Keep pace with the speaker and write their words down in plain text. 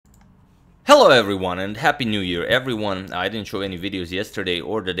Hello everyone and Happy New Year everyone. I didn't show any videos yesterday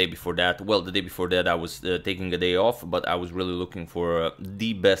or the day before that. Well, the day before that I was taking a day off, but I was really looking for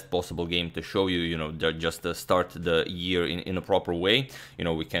the best possible game to show you, just to start the year in a proper way.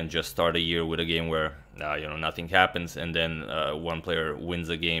 We can't just start a year with a game where nothing happens and then one player wins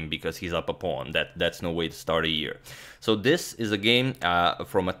a game because he's up a pawn. That's no way to start a year. So this is a game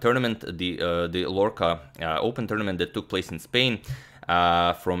from a tournament, the Lorca Open tournament that took place in Spain.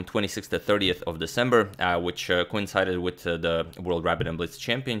 From 26th to 30th of December, which coincided with the World Rapid and Blitz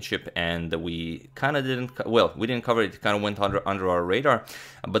Championship, and we kind of we didn't cover it. It kind of went under our radar,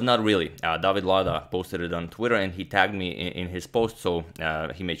 but not really. David Lada posted it on Twitter, and he tagged me in his post, so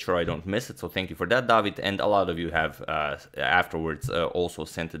he made sure I don't miss it. So thank you for that, David. And a lot of you have afterwards also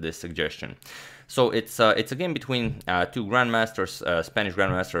sent this suggestion. So it's a game between two grandmasters, Spanish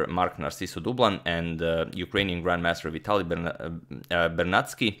grandmaster Marc Narciso Dublan and Ukrainian grandmaster Vitaliy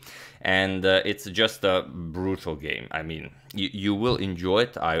Bernadskiy, and it's just a brutal game. I mean, you will enjoy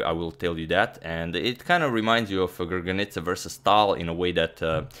it, I will tell you that, and it kind of reminds you of Grganitsa versus Stahl in a way that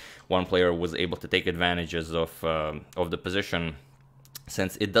one player was able to take advantages of the position,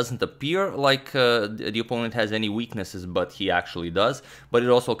 since it doesn't appear like the opponent has any weaknesses, but he actually does. But it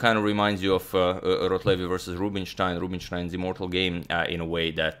also kind of reminds you of Rotlevi versus Rubinstein's immortal game in a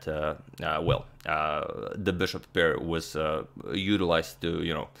way that, the bishop pair was utilized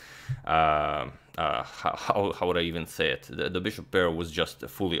to, how would I even say it? The bishop pair was just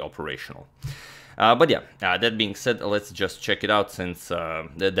fully operational. But yeah, that being said, let's just check it out, since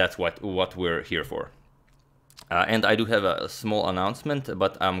that's what we're here for. And I do have a small announcement,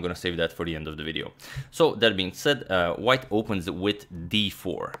 but I'm gonna save that for the end of the video. So that being said, White opens with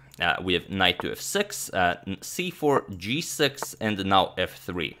d4. We have knight to f6, c4, g6, and now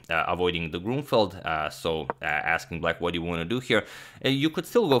f3, avoiding the Grunfeld. So asking Black, what do you want to do here? You could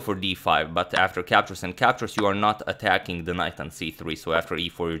still go for d5, but after captures and captures, you are not attacking the knight on c3. So after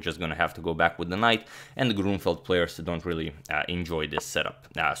e4, you're just going to have to go back with the knight, and the Grunfeld players don't really enjoy this setup.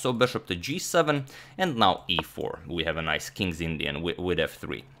 So bishop to g7, and now e4. We have a nice King's Indian with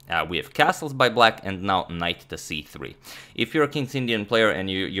f3. We have castles by Black, and now knight to c3. If you're a King's Indian player and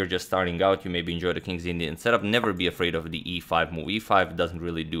you're just starting out, you maybe enjoy the King's Indian setup, never be afraid of the e5 move. e5 doesn't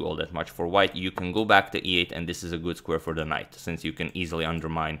really do all that much for White. You can go back to e8, and this is a good square for the knight, since you can easily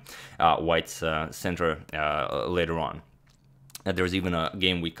undermine White's center later on. There's even a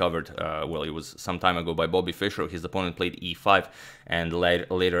game we covered, it was some time ago, by Bobby Fischer. His opponent played e5, and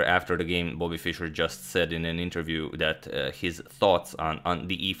later after the game, Bobby Fischer just said in an interview that his thoughts on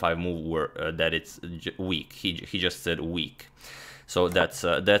the e5 move were that it's weak. He just said weak. So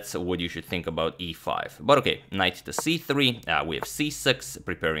that's what you should think about e5. But okay, knight to c3, we have c6,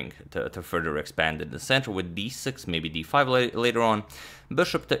 preparing to further expand in the center with d6, maybe d5 later on,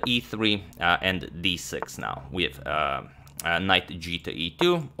 bishop to e3, and d6 now. We have knight g to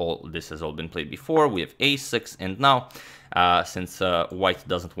e2, this has all been played before. We have a6, and now, since White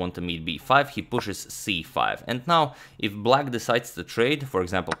doesn't want to meet b5, he pushes c5. And now, if Black decides to trade, for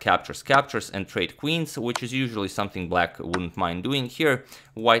example, captures, and trade queens, which is usually something Black wouldn't mind doing here,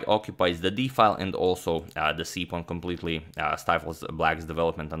 White occupies the d file, and also the c pawn completely stifles Black's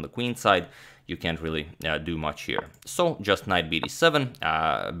development on the queen side. You can't really do much here. So just knight bd7,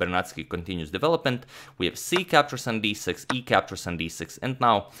 Bernadskiy continues development. We have c captures on d6, e captures on d6, and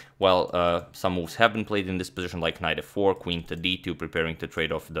now, while some moves have been played in this position, like knight f4, queen to d2, preparing to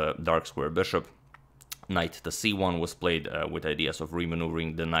trade off the dark square bishop, knight to c1 was played with ideas of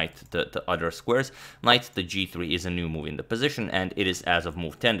remaneuvering the knight to other squares. Knight to g3 is a new move in the position, and it is as of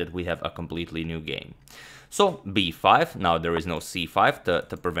move 10 that we have a completely new game. So b5, now there is no c5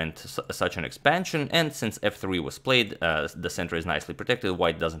 to prevent such an expansion, and since f3 was played, the center is nicely protected.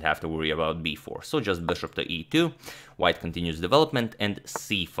 White doesn't have to worry about b4. So just bishop to e2, White continues development, and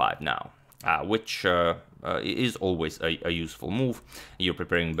c5 now, which is always a useful move. You're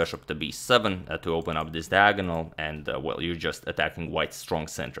preparing bishop to b7 to open up this diagonal, and you're just attacking White's strong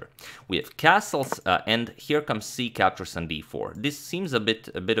center. We have castles, and here comes c captures on d4. This seems a bit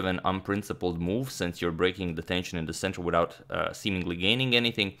of an unprincipled move, since you're breaking the tension in the center without seemingly gaining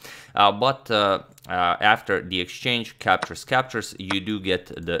anything. But after the exchange captures, you do get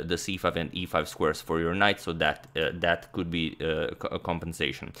the c5 and e5 squares for your knight, so that could be a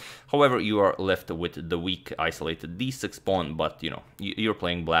compensation. However, you are left with the weak isolated d6 pawn, but you're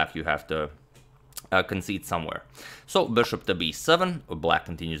playing Black, you have to concede somewhere. So bishop to b7, Black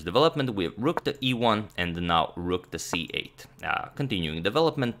continues development. We have rook to e1, and now rook to c8. Continuing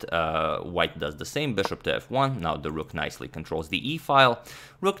development, White does the same, bishop to f1, now the rook nicely controls the e file,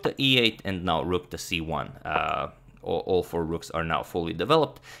 rook to e8, and now rook to c1. all 4 rooks are now fully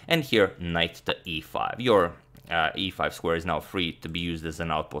developed. And here, knight to e5. Your e5 square is now free to be used as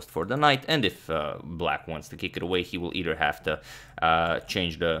an outpost for the knight, and if black wants to kick it away, he will either have to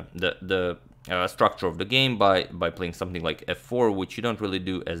change the structure of the game by playing something like f4, which you don't really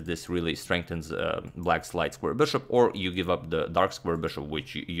do, as this really strengthens black's light square bishop, or you give up the dark square bishop,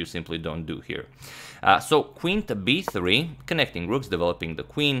 which you simply don't do here. So queen to b3, connecting rooks, developing the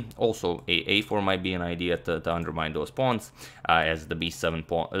queen. Also a4 might be an idea to undermine those pawns, as the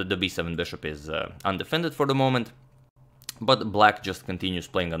b7 bishop is undefended for the moment. But black just continues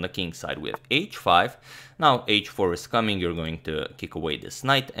playing on the king side with h5. Now h4 is coming, you're going to kick away this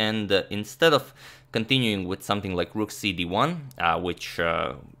knight, and instead of continuing with something like rook cd1, which,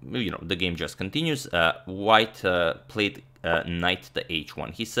 you know, the game just continues, white played knight to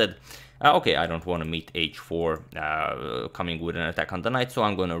h1. He said, okay, I don't want to meet h4 coming with an attack on the knight, so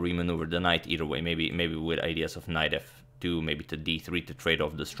I'm going to remaneuver the knight either way, maybe with ideas of knight f2, maybe to d3 to trade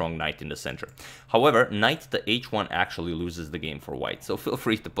off the strong knight in the center. However, knight to h1 actually loses the game for white, so feel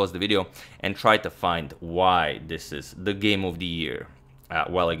free to pause the video and try to find why this is the game of the year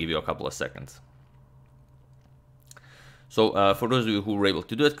while I give you a couple of seconds. So for those of you who were able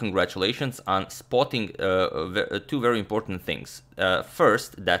to do it, congratulations on spotting 2 very important things.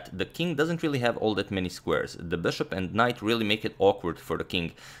 First, that the king doesn't really have all that many squares. The bishop and knight really make it awkward for the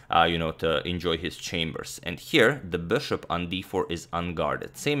king, you know, to enjoy his chambers. And here, the bishop on d4 is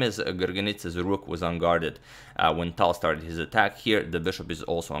unguarded. Same as Grganitsa's rook was unguarded when Tal started his attack. Here, the bishop is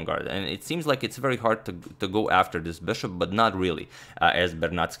also unguarded. And it seems like it's very hard to go after this bishop, but not really, as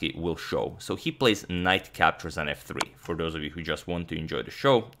Bernadskiy will show. So he plays knight captures on f3. For those of you who just want to enjoy the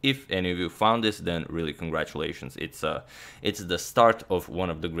show, if any of you found this, then really congratulations. It's the start of one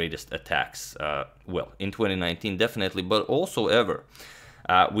of the greatest attacks, well, in 2019 definitely, but also ever.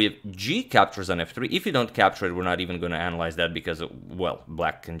 With g captures on f3. If you don't capture it, we're not even going to analyze that, because, well,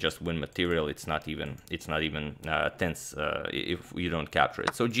 black can just win material. It's not even tense if you don't capture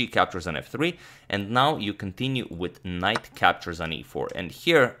it. So g captures on f3, and now you continue with knight captures on e4, and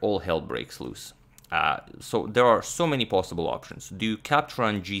here all hell breaks loose. So there are so many possible options. Do you capture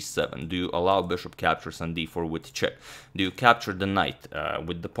on g7? Do you allow bishop captures on d4 with check? Do you capture the knight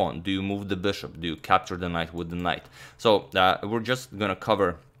with the pawn? Do you move the bishop? Do you capture the knight with the knight? So we're just gonna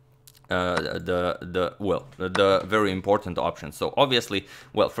cover the very important options. So obviously,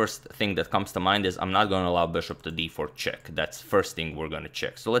 well, first thing that comes to mind is I'm not going to allow bishop to d4 check. That's first thing we're going to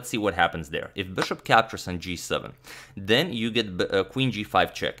check. So let's see what happens there. If bishop captures on g7, then you get queen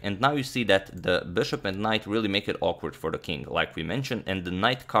g5 check, and now you see that the bishop and knight really make it awkward for the king, like we mentioned, and the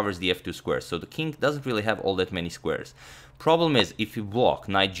knight covers the f2 square, so the king doesn't really have all that many squares. Problem is, if you block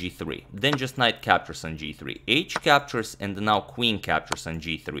knight g3, then just knight captures on g3, h captures, and now queen captures on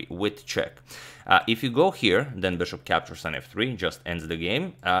g3 with check. If you go here, then bishop captures on f3, just ends the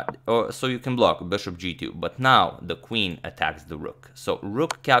game, so you can block bishop g2, but now the queen attacks the rook. So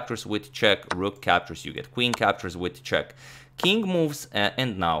rook captures with check, rook captures, you get queen captures with check, king moves,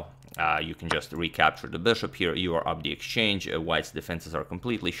 and now you can just recapture the bishop here. You are up the exchange. White's defenses are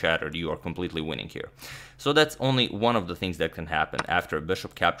completely shattered. You are completely winning here. So that's only one of the things that can happen after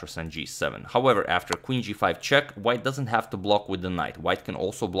bishop captures on g7. However, after queen g5 check, white doesn't have to block with the knight. White can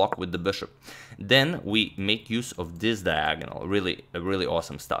also block with the bishop. Then we make use of this diagonal. Really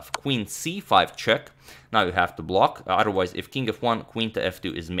awesome stuff. Queen c5 check. Now you have to block. Otherwise, if king f1, queen to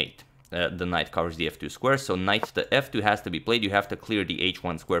f2 is mate. The knight covers the f2 square, so knight to f2 has to be played. You have to clear the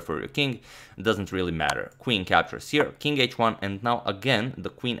h1 square for your king. It doesn't really matter. Queen captures here, king h1, and now again the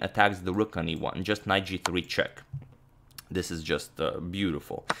queen attacks the rook on e1. Just knight g3 check. This is just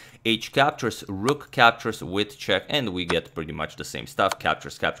beautiful. H captures, rook captures with check, and we get pretty much the same stuff.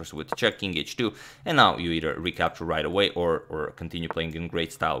 Captures with check, king h2, and now you either recapture right away or continue playing in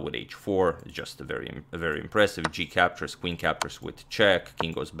great style with h4. Just very impressive. G captures, queen captures with check,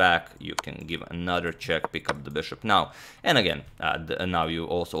 king goes back. You can give another check, pick up the bishop now, and again, now you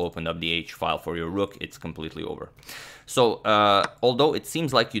also opened up the h file for your rook. It's completely over. So, although it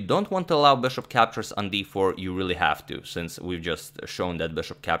seems like you don't want to allow bishop captures on d4, you really have to, since we've just shown that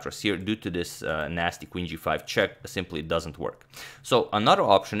bishop captures here due to this nasty queen g5 check simply doesn't work. So another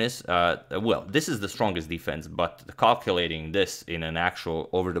option is, well, this is the strongest defense, but calculating this in an actual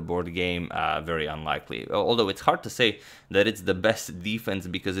over-the-board game, very unlikely. Although it's hard to say that it's the best defense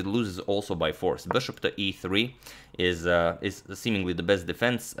because it loses also by force. Bishop to e3 is seemingly the best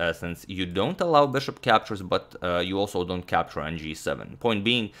defense, since you don't allow bishop captures, but you also don't capture on g7. Point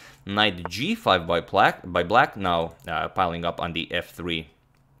being, knight g5 by black, now piling up on the f3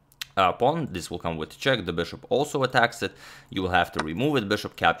 pawn. This will come with check. The bishop also attacks it. You will have to remove it.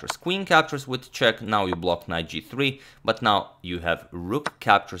 Bishop captures, queen captures with check. Now you block knight g3, but now you have rook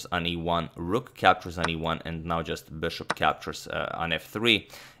captures on e1, rook captures on e1, and now just bishop captures on f3.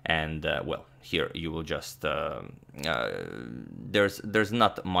 And well, here you will just there's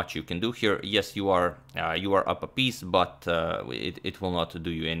not much you can do here. Yes, you are up a piece, but it will not do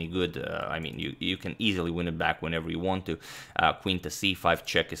you any good. I mean, you can easily win it back whenever you want to. Queen to c5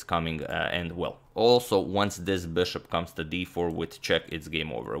 check is coming, and well, also once this bishop comes to d4 with check, it's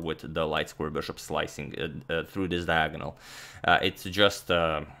game over with the light square bishop slicing through this diagonal. It's just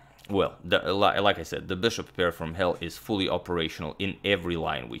well, like I said, the bishop pair from hell is fully operational in every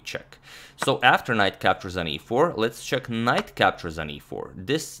line we check. So after knight captures on e4, let's check knight captures on e4.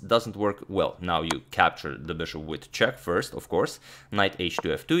 This doesn't work well. Now you capture the bishop with check first, of course. Knight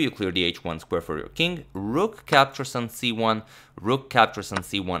h2 f2, you clear the h1 square for your king. Rook captures on c1, rook captures on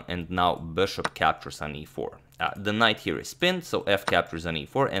c1, and now bishop captures on e4. The knight here is pinned, so f captures on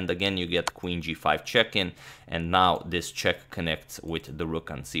e4, and again you get queen g5 check in, and now this check connects with the rook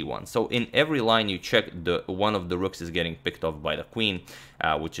on c1. So in every line you check, one of the rooks is getting picked off by the queen,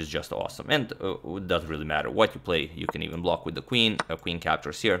 which is just awesome. And it doesn't really matter what you play. You can even block with the queen. Queen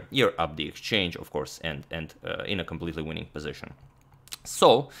captures here. You're up the exchange, of course, and in a completely winning position.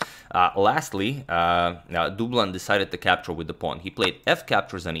 So, lastly, Dublan decided to capture with the pawn. He played f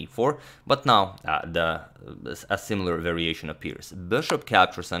captures on e4, but now a similar variation appears. Bishop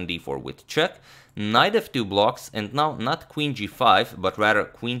captures on d4 with check, knight f2 blocks, and now not queen g5, but rather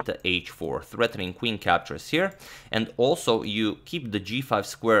queen to h4, threatening queen captures here. And also, you keep the g5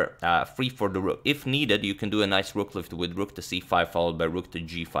 square free for the rook. If needed, you can do a nice rook lift with rook to c5, followed by rook to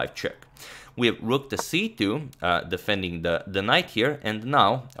g5 check. We have rook to c2, defending the knight here, and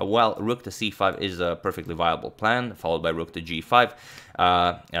now, while rook to c5 is a perfectly viable plan, followed by rook to g5,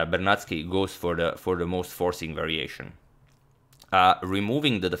 Bernadskiy goes for the most forcing variation.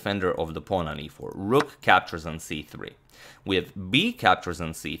 Removing the defender of the pawn on e4. Rook captures on c3. We have b captures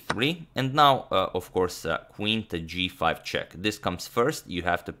on c3, and now, of course, queen to g5 check. This comes first. You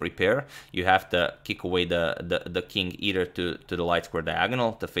have to prepare. You have to kick away the king either to the light square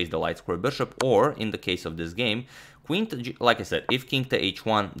diagonal to face the light square bishop, or in the case of this game, queen to g, like I said, if king to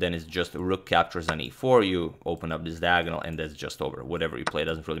h1, then it's just rook captures on e4, you open up this diagonal, and that's just over. Whatever you play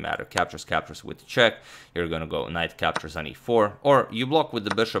doesn't really matter. Captures with check, you're gonna go knight captures on e4, or you block with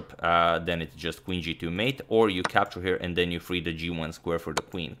the bishop, then it's just queen g2 mate, or you capture here, and then you free the g1 square for the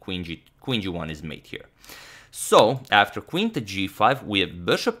queen. Queen g1 is mate here. So, after queen to g5, we have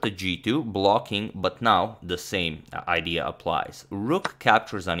bishop to g2, blocking, but now the same idea applies. Rook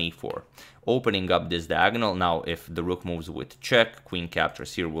captures on e4, opening up this diagonal. Now, if the rook moves with check, queen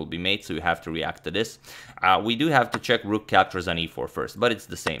captures here will be mate, so you have to react to this. We do have to check rook captures on e4 first, but it's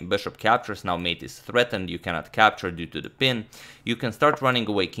the same. Bishop captures, now mate is threatened, you cannot capture due to the pin. You can start running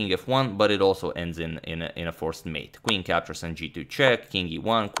away king f1, but it also ends in a forced mate. Queen captures on g2 check, king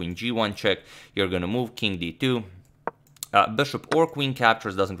e1, queen g1 check, you're gonna move king d2. Bishop or queen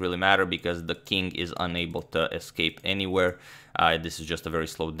captures doesn't really matter because the king is unable to escape anywhere. This is just a very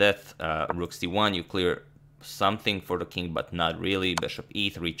slow death. Rook c1, you clear something for the king, but not really. Bishop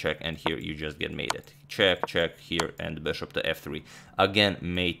e3 check, and here you just get mated. Check, check here, and bishop to f3. Again,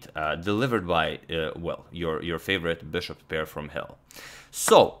 mate delivered by, well, your favorite bishop pair from hell.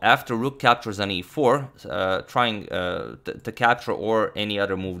 So, after rook captures on e4, trying to capture or any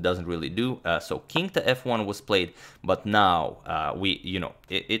other move doesn't really do. So, king to f1 was played, but now,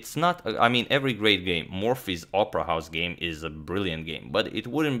 it's not, I mean, every great game, Morphy's Opera House game is a brilliant game, but it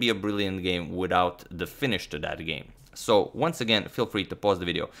wouldn't be a brilliant game without the finish to that game. So, once again, feel free to pause the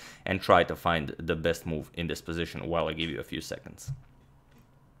video and try to find the best move in this position while I give you a few seconds.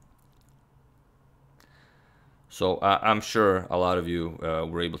 So I'm sure a lot of you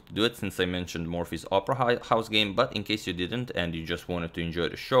were able to do it since I mentioned Morphy's Opera House game, but in case you didn't and you just wanted to enjoy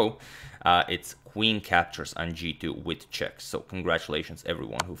the show, it's queen captures on g2 with checks. So congratulations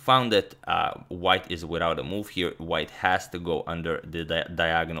everyone who found it. White is without a move here. White has to go under the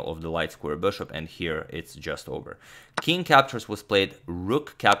diagonal of the light square bishop, and here it's just over. King captures was played.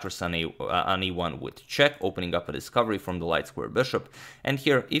 Rook captures on e1 with check, opening up a discovery from the light square bishop. And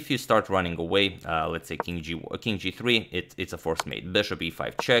here, if you start running away, let's say king g3, it's a forced mate. Bishop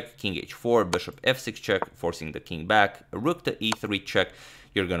e5 check, king h4, bishop f6 check, forcing the king back. Rook to e3 check.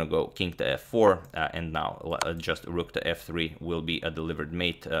 You're gonna go king to f4, and now just rook to f3 will be a delivered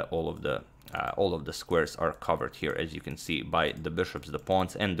mate. All of the squares are covered here, as you can see, by the bishops, the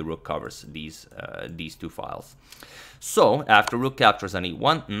pawns, and the rook covers these two files. So after rook captures on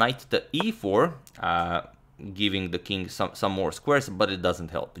e1, knight to e4. giving the king some more squares, but it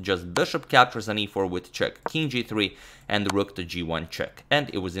doesn't help. Just bishop captures an e4 with check, king g3, and the rook to g1 check. And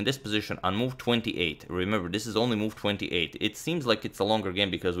it was in this position on move 28. Remember, this is only move 28. It seems like it's a longer game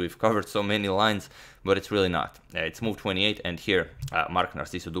because we've covered so many lines, but it's really not. It's move 28, and here Marc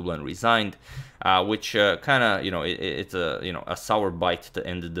Narciso Dublan resigned, which kind of, it's a sour bite to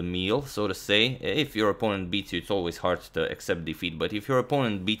end the meal, so to say. If your opponent beats you, it's always hard to accept defeat, but if your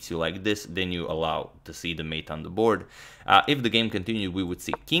opponent beats you like this, then you allow to see the mate on the board. If the game continued, we would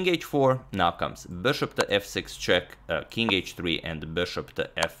see king h4, now comes bishop to f6 check, king h3, and bishop to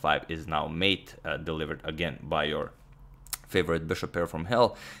f5 is now mate, delivered again by your favorite bishop pair from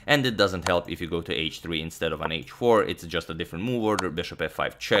hell. And it doesn't help if you go to h3 instead of an h4. It's just a different move order. Bishop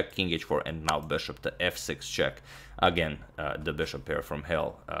f5 check, king h4, and now bishop to f6 check. Again, the bishop pair from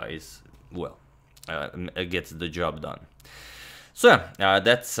hell is, well, gets the job done. So yeah,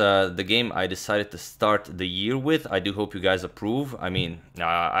 that's the game I decided to start the year with. I do hope you guys approve. I mean,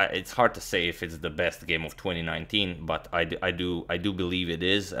 it's hard to say if it's the best game of 2019, but I do believe it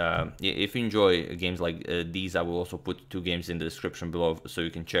is. If you enjoy games like these, I will also put 2 games in the description below so you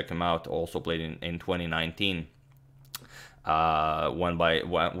can check them out. Also played in 2019. One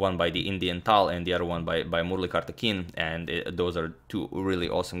by the Indian Tal and the other one by Murli Kartakin, and those are 2 really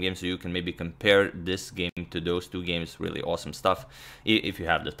awesome games, so you can maybe compare this game to those 2 games. Really awesome stuff if you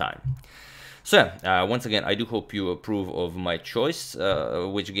have the time. So yeah, once again, I do hope you approve of my choice,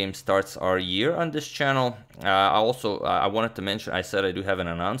 which game starts our year on this channel. I wanted to mention, I said I do have an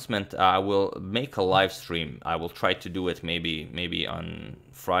announcement. I will make a live stream. I will try to do it maybe on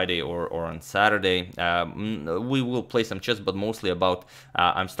Friday or on Saturday. We will play some chess, but mostly about,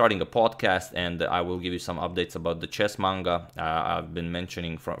 I'm starting a podcast, and I will give you some updates about the chess manga I've been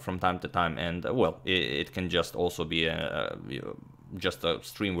mentioning from time to time. And well, it can just also be just a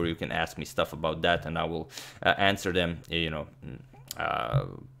stream where you can ask me stuff about that, and I will answer them,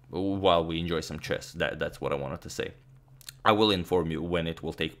 while we enjoy some chess. That's what I wanted to say. I will inform you when it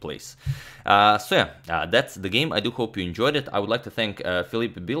will take place. So yeah, that's the game. I do hope you enjoyed it. I would like to thank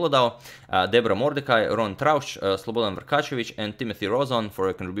Filip Bilodau, Debra Mordecai, Ron Trausch, Slobodan Vrkačević, and Timothy Rozon for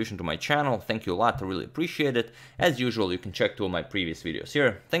a contribution to my channel. Thank you a lot. I really appreciate it. As usual, you can check 2 of my previous videos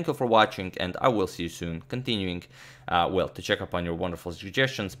here. Thank you for watching, and I will see you soon, continuing to check up on your wonderful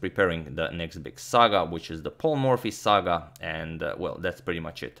suggestions, preparing the next big saga, which is the Paul Morphy saga, and well, that's pretty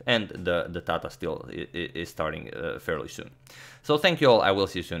much it. And the Tata still is starting fairly soon. So thank you all. I will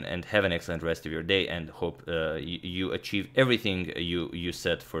see you soon, and have an excellent rest of your day, and hope you achieve everything you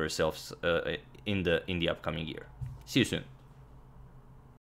set for yourselves in the upcoming year. See you soon.